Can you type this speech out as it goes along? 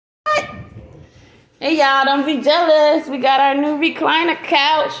Hey y'all, don't be jealous. We got our new recliner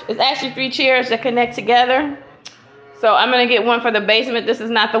couch. It's actually 3 chairs that connect together. So I'm gonna get one for the basement. This is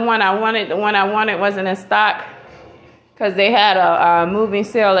not the one I wanted. The one I wanted wasn't in stock because they had a moving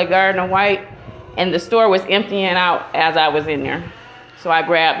sale at Gardner White and the store was emptying out as I was in there. So I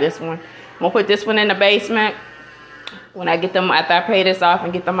grabbed this one. I'm gonna put this one in the basement when I get them, after I pay this off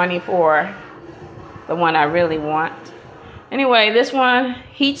and get the money for the one I really want. Anyway, this one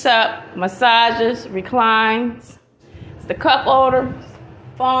heats up, massages, reclines. It's the cup holder,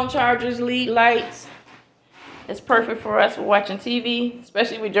 phone chargers, LED lights. It's perfect for us for watching TV,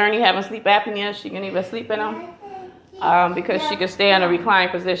 especially with Journey having sleep apnea. She can even sleep in them because she can stay in a reclining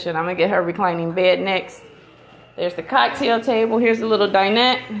position. I'm gonna get her reclining bed next. There's the cocktail table. Here's the little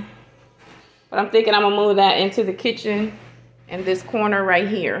dinette. But I'm thinking I'm gonna move that into the kitchen in this corner right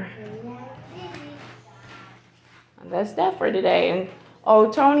here. That's that for today. And oh,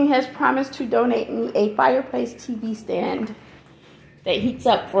 Tony has promised to donate me a fireplace TV stand that heats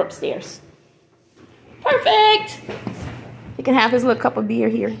up for upstairs. Perfect. He can have his little cup of beer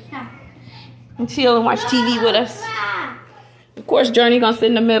here and chill and watch TV with us. Of course, Journey gonna sit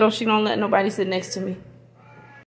in the middle. She don't let nobody sit next to me.